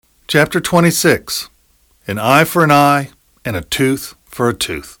Chapter 26. An eye for an eye and a tooth for a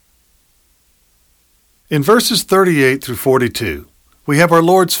tooth. In verses 38 through 42, we have our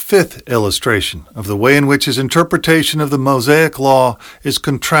Lord's fifth illustration of the way in which his interpretation of the Mosaic law is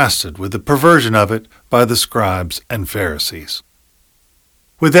contrasted with the perversion of it by the scribes and Pharisees.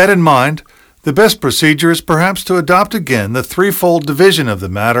 With that in mind, the best procedure is perhaps to adopt again the threefold division of the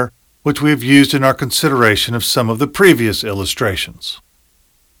matter which we have used in our consideration of some of the previous illustrations.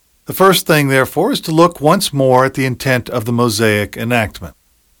 The first thing, therefore, is to look once more at the intent of the Mosaic enactment.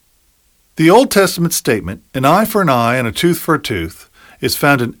 The Old Testament statement, an eye for an eye and a tooth for a tooth, is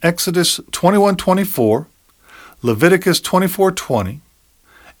found in Exodus 21:24, Leviticus 24:20,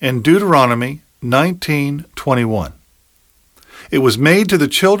 and Deuteronomy 19:21. It was made to the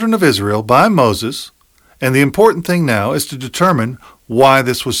children of Israel by Moses, and the important thing now is to determine why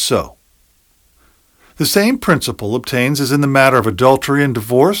this was so. The same principle obtains as in the matter of adultery and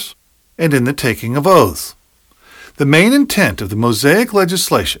divorce, and in the taking of oaths. The main intent of the Mosaic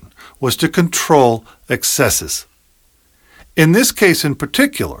legislation was to control excesses. In this case in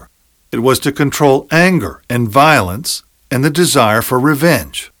particular, it was to control anger and violence and the desire for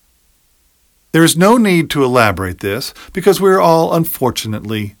revenge. There is no need to elaborate this because we are all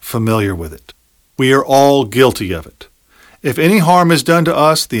unfortunately familiar with it. We are all guilty of it. If any harm is done to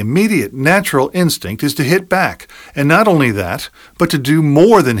us, the immediate natural instinct is to hit back, and not only that, but to do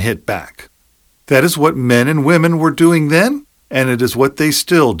more than hit back. That is what men and women were doing then, and it is what they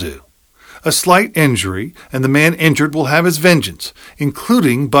still do. A slight injury, and the man injured will have his vengeance,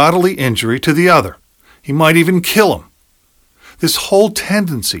 including bodily injury to the other. He might even kill him. This whole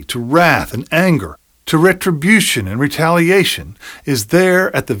tendency to wrath and anger, to retribution and retaliation, is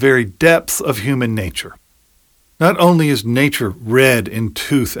there at the very depth of human nature. Not only is nature red in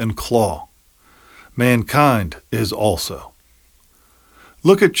tooth and claw, mankind is also.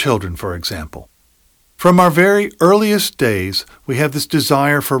 Look at children, for example. From our very earliest days, we have this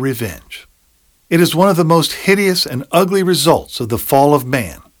desire for revenge. It is one of the most hideous and ugly results of the fall of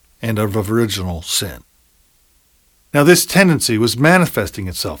man and of original sin. Now, this tendency was manifesting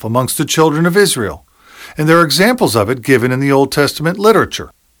itself amongst the children of Israel, and there are examples of it given in the Old Testament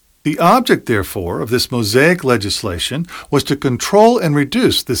literature. The object, therefore, of this Mosaic legislation was to control and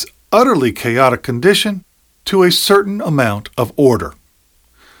reduce this utterly chaotic condition to a certain amount of order.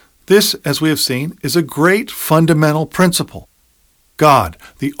 This, as we have seen, is a great fundamental principle. God,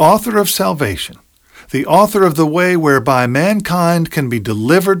 the author of salvation, the author of the way whereby mankind can be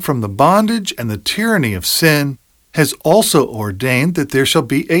delivered from the bondage and the tyranny of sin, has also ordained that there shall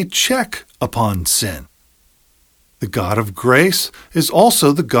be a check upon sin. The God of grace is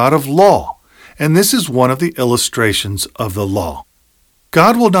also the God of law, and this is one of the illustrations of the law.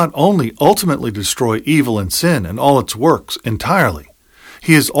 God will not only ultimately destroy evil and sin and all its works entirely,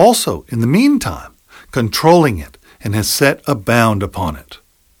 he is also, in the meantime, controlling it and has set a bound upon it.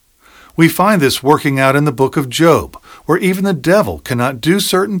 We find this working out in the book of Job, where even the devil cannot do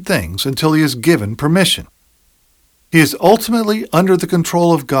certain things until he is given permission. He is ultimately under the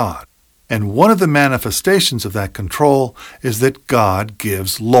control of God, and one of the manifestations of that control is that God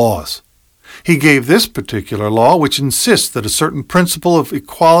gives laws. He gave this particular law, which insists that a certain principle of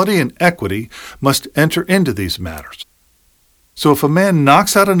equality and equity must enter into these matters. So if a man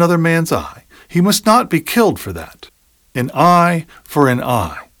knocks out another man's eye, he must not be killed for that. An eye for an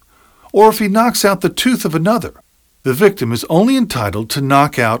eye. Or if he knocks out the tooth of another, the victim is only entitled to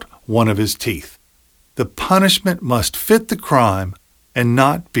knock out one of his teeth. The punishment must fit the crime and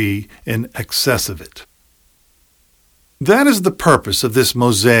not be in excess of it. That is the purpose of this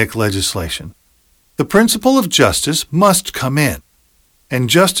Mosaic legislation. The principle of justice must come in, and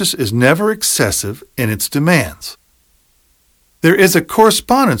justice is never excessive in its demands. There is a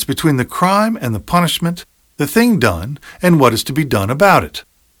correspondence between the crime and the punishment, the thing done, and what is to be done about it.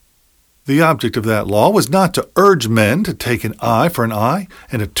 The object of that law was not to urge men to take an eye for an eye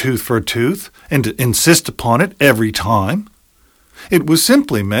and a tooth for a tooth, and to insist upon it every time. It was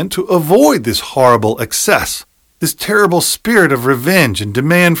simply meant to avoid this horrible excess, this terrible spirit of revenge and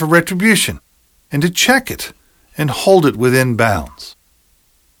demand for retribution, and to check it and hold it within bounds.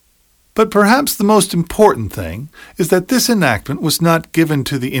 But perhaps the most important thing is that this enactment was not given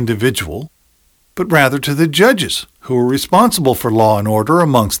to the individual, but rather to the judges who were responsible for law and order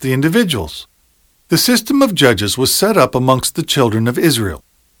amongst the individuals. The system of judges was set up amongst the children of Israel,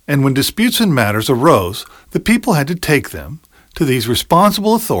 and when disputes and matters arose, the people had to take them to these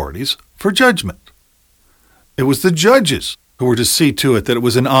responsible authorities for judgment. It was the judges who were to see to it that it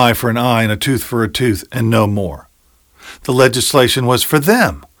was an eye for an eye and a tooth for a tooth and no more. The legislation was for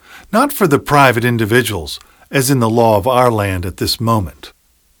them, not for the private individuals, as in the law of our land at this moment.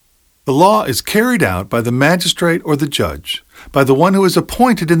 The law is carried out by the magistrate or the judge, by the one who is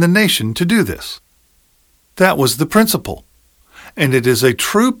appointed in the nation to do this. That was the principle, and it is a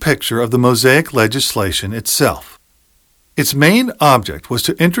true picture of the Mosaic legislation itself. Its main object was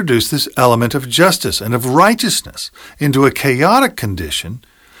to introduce this element of justice and of righteousness into a chaotic condition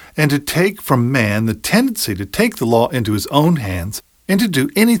and to take from man the tendency to take the law into his own hands and to do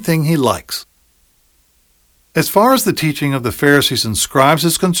anything he likes. As far as the teaching of the Pharisees and scribes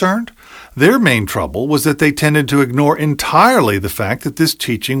is concerned, their main trouble was that they tended to ignore entirely the fact that this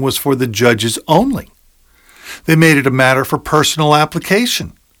teaching was for the judges only. They made it a matter for personal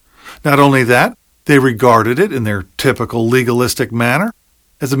application. Not only that, they regarded it in their typical legalistic manner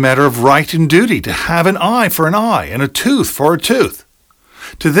as a matter of right and duty to have an eye for an eye and a tooth for a tooth.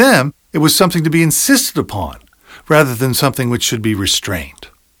 To them, it was something to be insisted upon rather than something which should be restrained.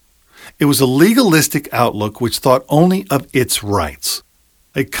 It was a legalistic outlook which thought only of its rights,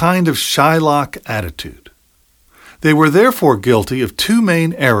 a kind of Shylock attitude. They were therefore guilty of two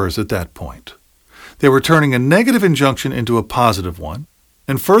main errors at that point. They were turning a negative injunction into a positive one,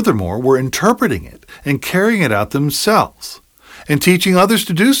 and furthermore were interpreting it and carrying it out themselves, and teaching others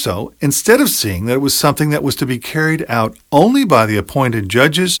to do so instead of seeing that it was something that was to be carried out only by the appointed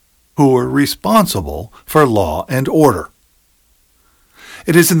judges who were responsible for law and order.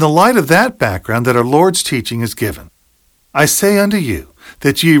 It is in the light of that background that our Lord's teaching is given. I say unto you,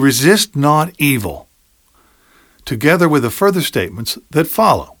 that ye resist not evil, together with the further statements that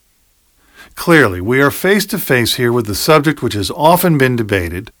follow. Clearly, we are face to face here with the subject which has often been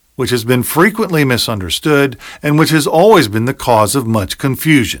debated, which has been frequently misunderstood, and which has always been the cause of much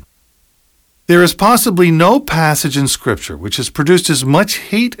confusion. There is possibly no passage in Scripture which has produced as much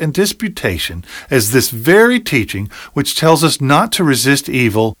heat and disputation as this very teaching which tells us not to resist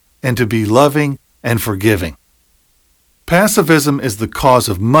evil and to be loving and forgiving. Pacifism is the cause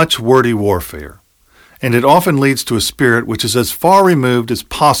of much wordy warfare, and it often leads to a spirit which is as far removed as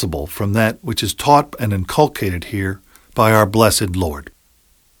possible from that which is taught and inculcated here by our blessed Lord.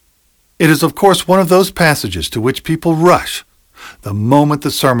 It is, of course, one of those passages to which people rush the moment the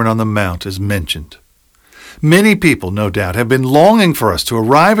Sermon on the Mount is mentioned. Many people, no doubt, have been longing for us to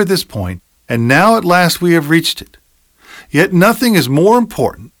arrive at this point, and now at last we have reached it. Yet nothing is more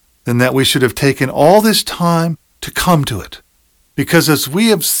important than that we should have taken all this time to come to it, because as we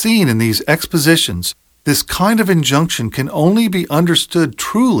have seen in these expositions, this kind of injunction can only be understood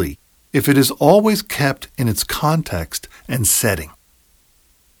truly if it is always kept in its context and setting.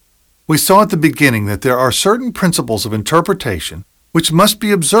 We saw at the beginning that there are certain principles of interpretation which must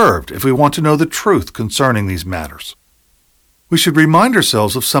be observed if we want to know the truth concerning these matters. We should remind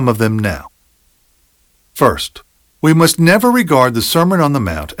ourselves of some of them now. First, we must never regard the Sermon on the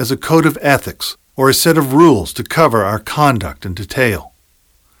Mount as a code of ethics or a set of rules to cover our conduct in detail.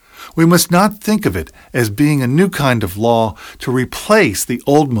 We must not think of it as being a new kind of law to replace the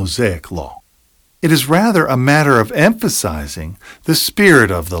old Mosaic law. It is rather a matter of emphasizing the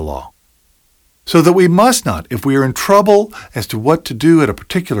spirit of the law, so that we must not, if we are in trouble as to what to do at a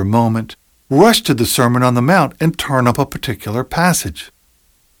particular moment, rush to the Sermon on the Mount and turn up a particular passage.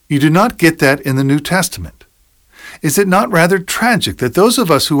 You do not get that in the New Testament. Is it not rather tragic that those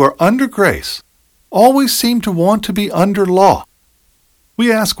of us who are under grace always seem to want to be under law?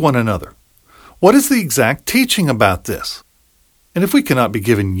 We ask one another, what is the exact teaching about this? And if we cannot be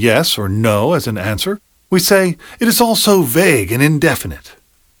given yes or no as an answer, we say, it is all so vague and indefinite.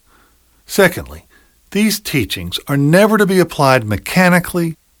 Secondly, these teachings are never to be applied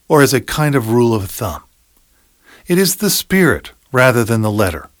mechanically or as a kind of rule of thumb. It is the spirit rather than the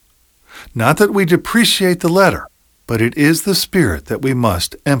letter. Not that we depreciate the letter, but it is the spirit that we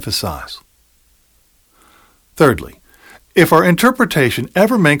must emphasize. Thirdly, if our interpretation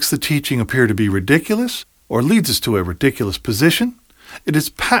ever makes the teaching appear to be ridiculous or leads us to a ridiculous position, it is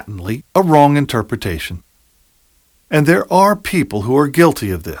patently a wrong interpretation. And there are people who are guilty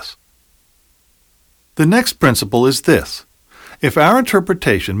of this. The next principle is this: if our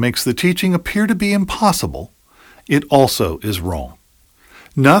interpretation makes the teaching appear to be impossible, it also is wrong.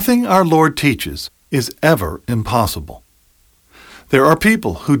 Nothing our Lord teaches is ever impossible. There are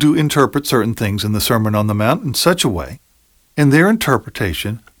people who do interpret certain things in the Sermon on the Mount in such a way, and their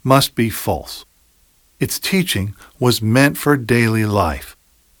interpretation must be false. Its teaching was meant for daily life.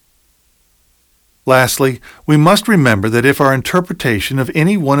 Lastly, we must remember that if our interpretation of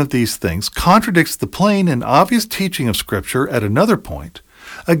any one of these things contradicts the plain and obvious teaching of Scripture at another point,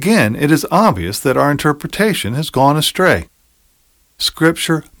 again it is obvious that our interpretation has gone astray.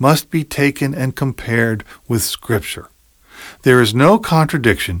 Scripture must be taken and compared with Scripture. There is no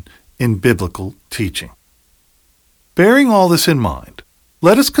contradiction in biblical teaching. Bearing all this in mind,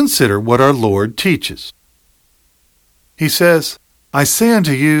 let us consider what our Lord teaches. He says, I say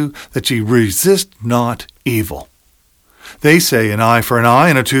unto you that ye resist not evil. They say an eye for an eye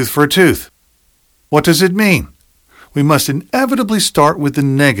and a tooth for a tooth. What does it mean? We must inevitably start with the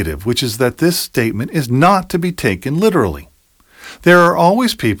negative, which is that this statement is not to be taken literally. There are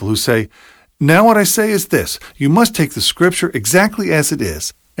always people who say, now what I say is this, you must take the Scripture exactly as it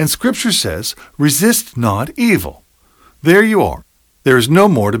is, and Scripture says, resist not evil. There you are. There is no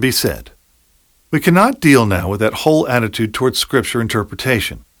more to be said. We cannot deal now with that whole attitude towards Scripture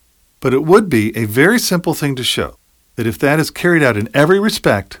interpretation, but it would be a very simple thing to show that if that is carried out in every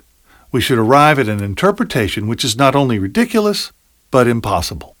respect, we should arrive at an interpretation which is not only ridiculous, but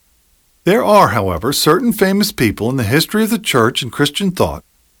impossible. There are, however, certain famous people in the history of the Church and Christian thought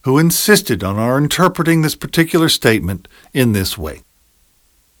who insisted on our interpreting this particular statement in this way.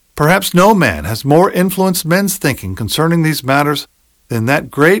 Perhaps no man has more influenced men's thinking concerning these matters than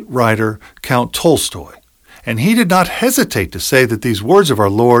that great writer, Count Tolstoy, and he did not hesitate to say that these words of our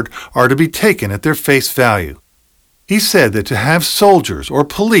Lord are to be taken at their face value. He said that to have soldiers or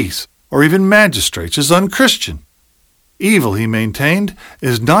police or even magistrates is unchristian. Evil, he maintained,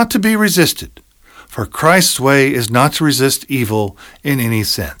 is not to be resisted, for Christ's way is not to resist evil in any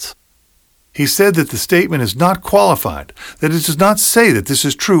sense. He said that the statement is not qualified, that it does not say that this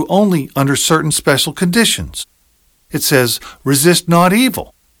is true only under certain special conditions. It says, resist not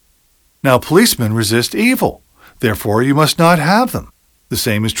evil. Now, policemen resist evil. Therefore, you must not have them. The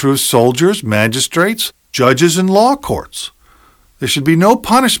same is true of soldiers, magistrates, judges, and law courts. There should be no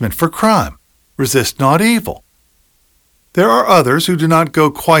punishment for crime. Resist not evil. There are others who do not go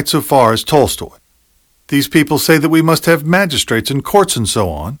quite so far as Tolstoy. These people say that we must have magistrates and courts and so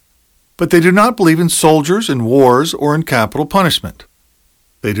on, but they do not believe in soldiers, in wars, or in capital punishment.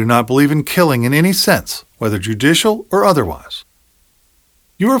 They do not believe in killing in any sense, whether judicial or otherwise.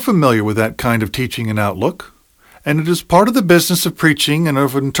 You are familiar with that kind of teaching and outlook, and it is part of the business of preaching and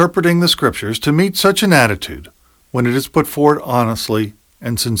of interpreting the Scriptures to meet such an attitude when it is put forward honestly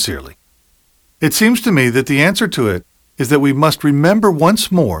and sincerely. It seems to me that the answer to it is that we must remember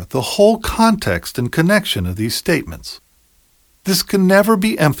once more the whole context and connection of these statements. This can never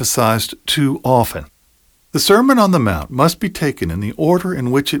be emphasized too often. The Sermon on the Mount must be taken in the order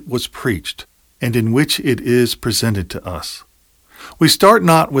in which it was preached and in which it is presented to us. We start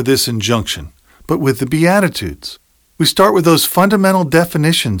not with this injunction, but with the Beatitudes. We start with those fundamental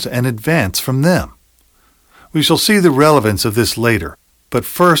definitions and advance from them. We shall see the relevance of this later, but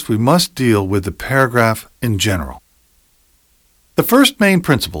first we must deal with the paragraph in general. The first main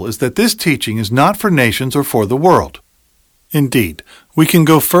principle is that this teaching is not for nations or for the world. Indeed, we can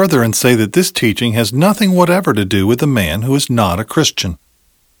go further and say that this teaching has nothing whatever to do with a man who is not a Christian.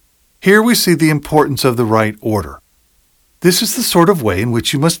 Here we see the importance of the right order. This is the sort of way in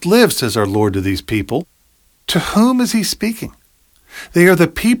which you must live, says our Lord to these people. To whom is he speaking? They are the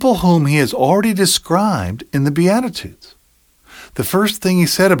people whom he has already described in the Beatitudes. The first thing he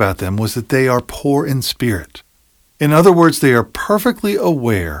said about them was that they are poor in spirit. In other words, they are perfectly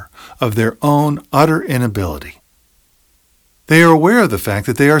aware of their own utter inability. They are aware of the fact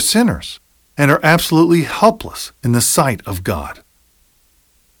that they are sinners and are absolutely helpless in the sight of God.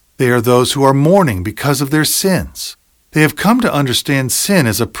 They are those who are mourning because of their sins. They have come to understand sin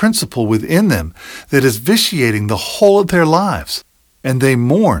as a principle within them that is vitiating the whole of their lives, and they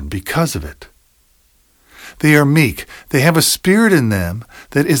mourn because of it. They are meek. They have a spirit in them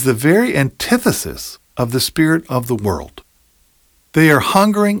that is the very antithesis of the spirit of the world. They are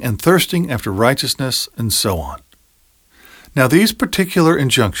hungering and thirsting after righteousness, and so on. Now, these particular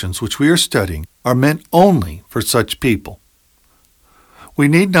injunctions which we are studying are meant only for such people. We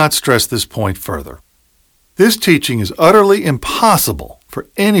need not stress this point further. This teaching is utterly impossible for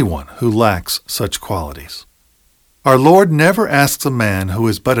anyone who lacks such qualities. Our Lord never asks a man who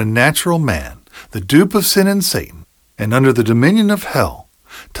is but a natural man, the dupe of sin and Satan, and under the dominion of hell,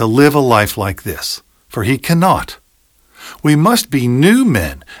 to live a life like this, for he cannot. We must be new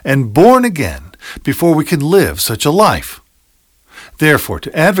men and born again before we can live such a life. Therefore,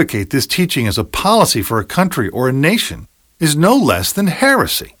 to advocate this teaching as a policy for a country or a nation is no less than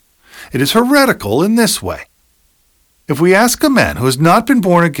heresy. It is heretical in this way. If we ask a man who has not been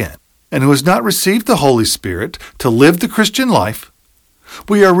born again and who has not received the Holy Spirit to live the Christian life,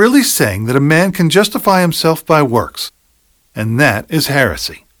 we are really saying that a man can justify himself by works, and that is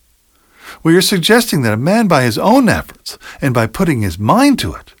heresy. We are suggesting that a man by his own efforts and by putting his mind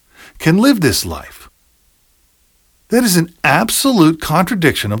to it can live this life. That is an absolute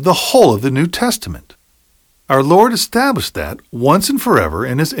contradiction of the whole of the New Testament. Our Lord established that once and forever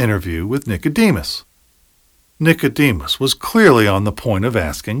in his interview with Nicodemus. Nicodemus was clearly on the point of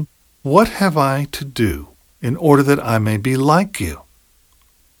asking, "What have I to do in order that I may be like you?"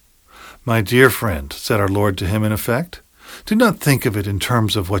 "My dear friend," said our Lord to him in effect, "do not think of it in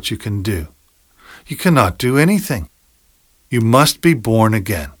terms of what you can do. You cannot do anything. You must be born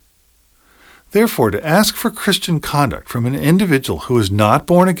again." Therefore, to ask for Christian conduct from an individual who is not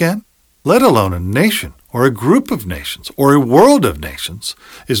born again, let alone a nation or a group of nations or a world of nations,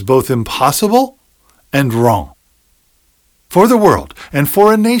 is both impossible and wrong. For the world and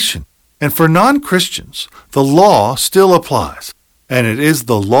for a nation and for non-Christians, the law still applies, and it is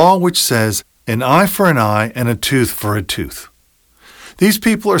the law which says, "An eye for an eye and a tooth for a tooth." These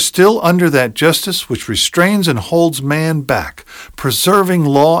people are still under that justice which restrains and holds man back, preserving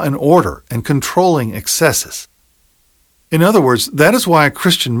law and order and controlling excesses. In other words, that is why a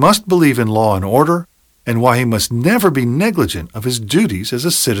Christian must believe in law and order, and why he must never be negligent of his duties as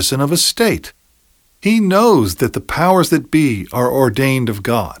a citizen of a state. He knows that the powers that be are ordained of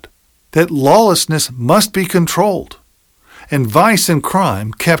God, that lawlessness must be controlled, and vice and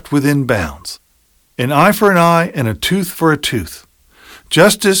crime kept within bounds. An eye for an eye and a tooth for a tooth.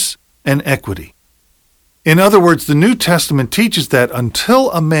 Justice and equity. In other words, the New Testament teaches that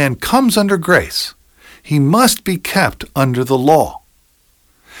until a man comes under grace, he must be kept under the law.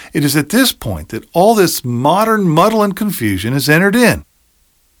 It is at this point that all this modern muddle and confusion is entered in.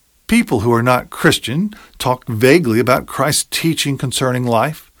 People who are not Christian talk vaguely about Christ's teaching concerning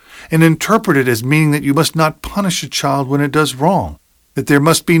life and interpret it as meaning that you must not punish a child when it does wrong, that there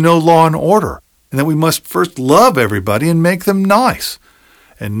must be no law and order, and that we must first love everybody and make them nice.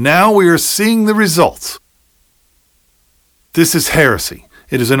 And now we are seeing the results. This is heresy.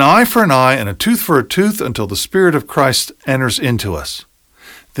 It is an eye for an eye and a tooth for a tooth until the Spirit of Christ enters into us.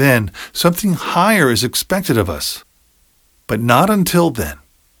 Then something higher is expected of us. But not until then.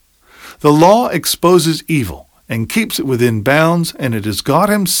 The law exposes evil and keeps it within bounds, and it is God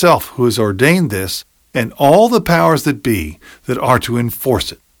Himself who has ordained this and all the powers that be that are to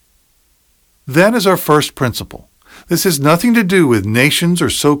enforce it. That is our first principle. This has nothing to do with nations or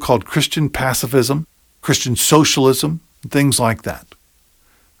so-called Christian pacifism, Christian socialism, and things like that.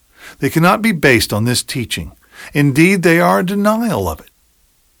 They cannot be based on this teaching. Indeed, they are a denial of it.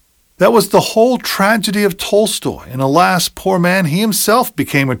 That was the whole tragedy of Tolstoy, and alas, poor man, he himself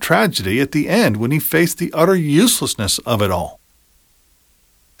became a tragedy at the end when he faced the utter uselessness of it all.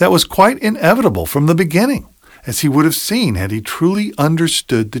 That was quite inevitable from the beginning, as he would have seen had he truly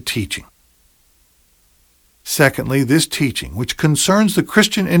understood the teaching. Secondly, this teaching, which concerns the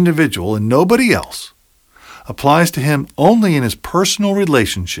Christian individual and nobody else, applies to him only in his personal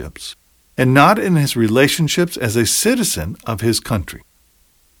relationships and not in his relationships as a citizen of his country.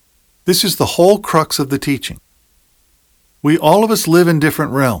 This is the whole crux of the teaching. We all of us live in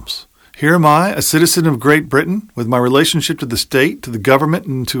different realms. Here am I, a citizen of Great Britain, with my relationship to the state, to the government,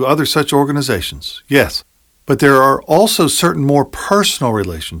 and to other such organizations. Yes. But there are also certain more personal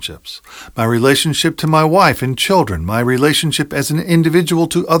relationships. My relationship to my wife and children, my relationship as an individual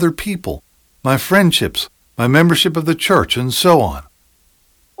to other people, my friendships, my membership of the church, and so on.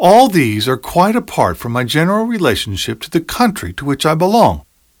 All these are quite apart from my general relationship to the country to which I belong.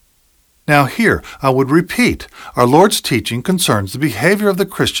 Now here, I would repeat, our Lord's teaching concerns the behavior of the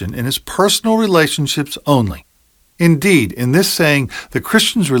Christian in his personal relationships only. Indeed, in this saying, the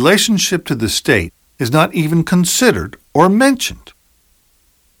Christian's relationship to the state is not even considered or mentioned.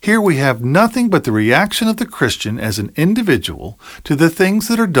 Here we have nothing but the reaction of the Christian as an individual to the things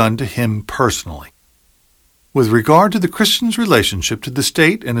that are done to him personally. With regard to the Christian's relationship to the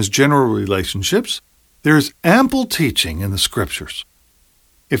state and his general relationships, there is ample teaching in the Scriptures.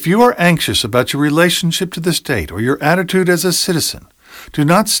 If you are anxious about your relationship to the state or your attitude as a citizen, do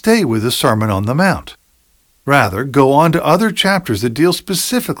not stay with the Sermon on the Mount. Rather, go on to other chapters that deal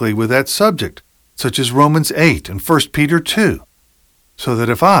specifically with that subject, such as Romans 8 and 1 Peter 2, so that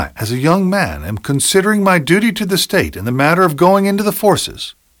if I, as a young man, am considering my duty to the state in the matter of going into the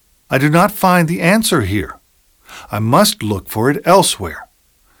forces, I do not find the answer here. I must look for it elsewhere.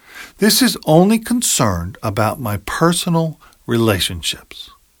 This is only concerned about my personal relationships.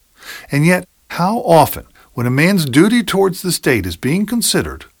 And yet, how often, when a man's duty towards the state is being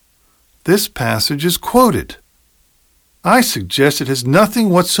considered, this passage is quoted? I suggest it has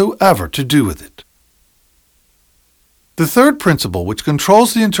nothing whatsoever to do with it. The third principle which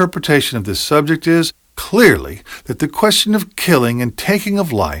controls the interpretation of this subject is, clearly, that the question of killing and taking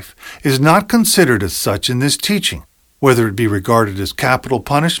of life is not considered as such in this teaching, whether it be regarded as capital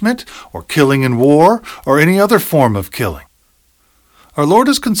punishment, or killing in war, or any other form of killing. Our Lord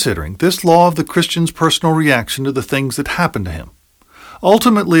is considering this law of the Christian's personal reaction to the things that happen to him.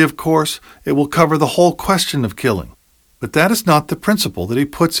 Ultimately, of course, it will cover the whole question of killing, but that is not the principle that he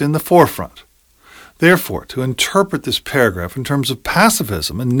puts in the forefront. Therefore, to interpret this paragraph in terms of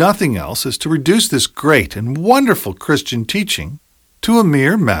pacifism and nothing else is to reduce this great and wonderful Christian teaching to a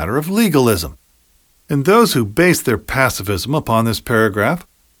mere matter of legalism. And those who base their pacifism upon this paragraph,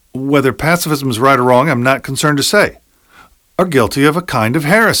 whether pacifism is right or wrong, I'm not concerned to say, are guilty of a kind of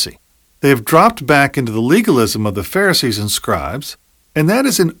heresy. They have dropped back into the legalism of the Pharisees and scribes, and that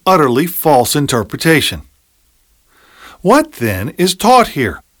is an utterly false interpretation. What then is taught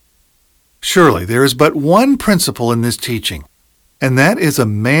here? Surely there is but one principle in this teaching, and that is a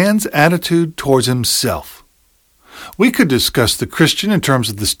man's attitude towards himself. We could discuss the Christian in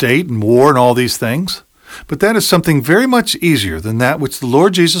terms of the state and war and all these things, but that is something very much easier than that which the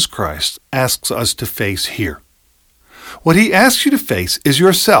Lord Jesus Christ asks us to face here. What he asks you to face is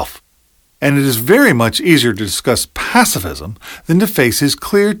yourself, and it is very much easier to discuss pacifism than to face his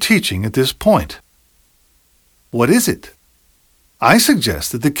clear teaching at this point. What is it? I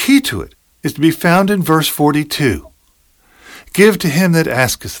suggest that the key to it is to be found in verse 42. Give to him that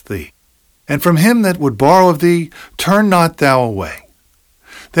asketh thee, and from him that would borrow of thee, turn not thou away.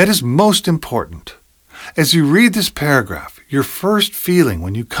 That is most important. As you read this paragraph, your first feeling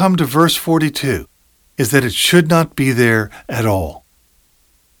when you come to verse 42 is that it should not be there at all.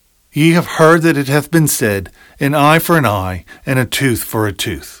 Ye have heard that it hath been said, an eye for an eye, and a tooth for a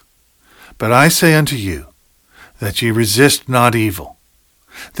tooth. But I say unto you, that ye resist not evil.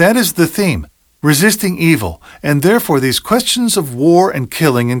 That is the theme, resisting evil, and therefore these questions of war and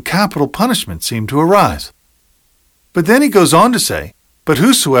killing and capital punishment seem to arise. But then he goes on to say, But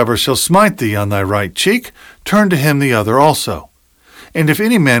whosoever shall smite thee on thy right cheek, turn to him the other also. And if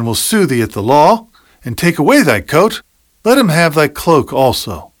any man will sue thee at the law, and take away thy coat, let him have thy cloak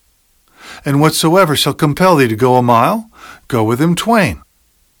also. And whatsoever shall compel thee to go a mile, go with him twain.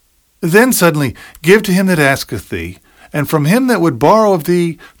 Then suddenly give to him that asketh thee, and from him that would borrow of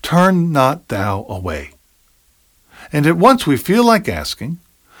thee, turn not thou away. And at once we feel like asking,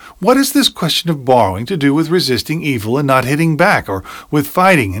 what is this question of borrowing to do with resisting evil and not hitting back, or with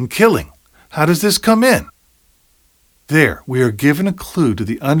fighting and killing? How does this come in? There, we are given a clue to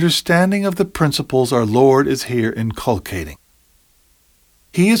the understanding of the principles our Lord is here inculcating.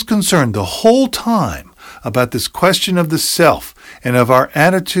 He is concerned the whole time about this question of the self and of our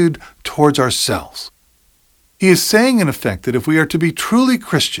attitude towards ourselves. He is saying, in effect, that if we are to be truly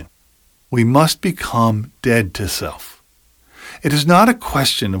Christian, we must become dead to self. It is not a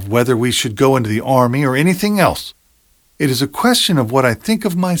question of whether we should go into the army or anything else. It is a question of what I think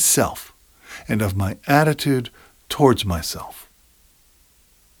of myself and of my attitude towards myself.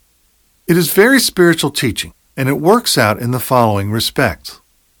 It is very spiritual teaching, and it works out in the following respects.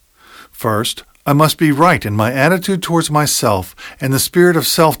 First, I must be right in my attitude towards myself and the spirit of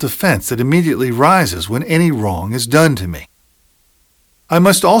self-defense that immediately rises when any wrong is done to me. I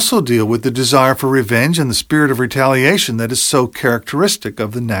must also deal with the desire for revenge and the spirit of retaliation that is so characteristic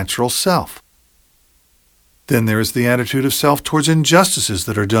of the natural self. Then there is the attitude of self towards injustices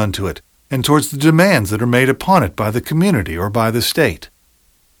that are done to it, and towards the demands that are made upon it by the community or by the state.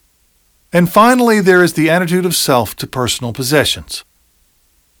 And finally, there is the attitude of self to personal possessions.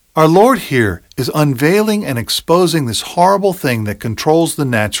 Our Lord here is unveiling and exposing this horrible thing that controls the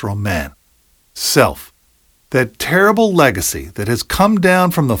natural man, self, that terrible legacy that has come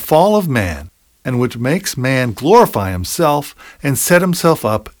down from the fall of man and which makes man glorify himself and set himself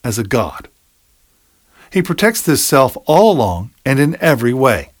up as a god. He protects this self all along and in every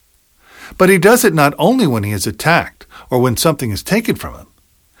way. But he does it not only when he is attacked or when something is taken from him.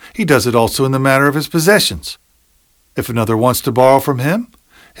 He does it also in the matter of his possessions. If another wants to borrow from him,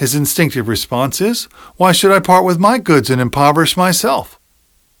 his instinctive response is, why should I part with my goods and impoverish myself?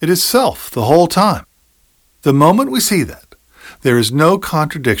 It is self the whole time. The moment we see that, there is no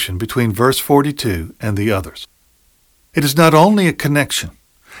contradiction between verse 42 and the others. It is not only a connection,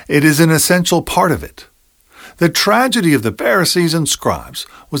 it is an essential part of it. The tragedy of the Pharisees and scribes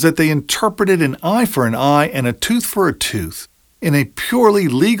was that they interpreted an eye for an eye and a tooth for a tooth in a purely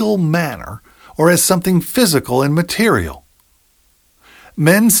legal manner or as something physical and material.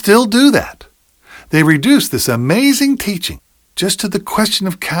 Men still do that. They reduce this amazing teaching just to the question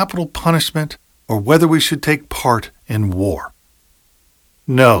of capital punishment or whether we should take part in war.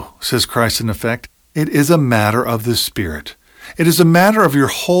 No, says Christ in effect, it is a matter of the Spirit. It is a matter of your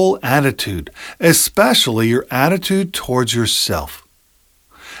whole attitude, especially your attitude towards yourself.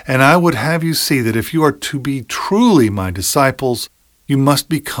 And I would have you see that if you are to be truly my disciples, you must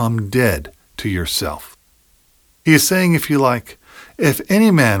become dead to yourself. He is saying, if you like, if any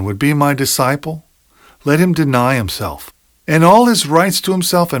man would be my disciple, let him deny himself and all his rights to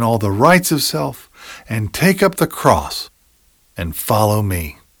himself and all the rights of self, and take up the cross and follow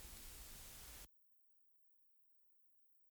me.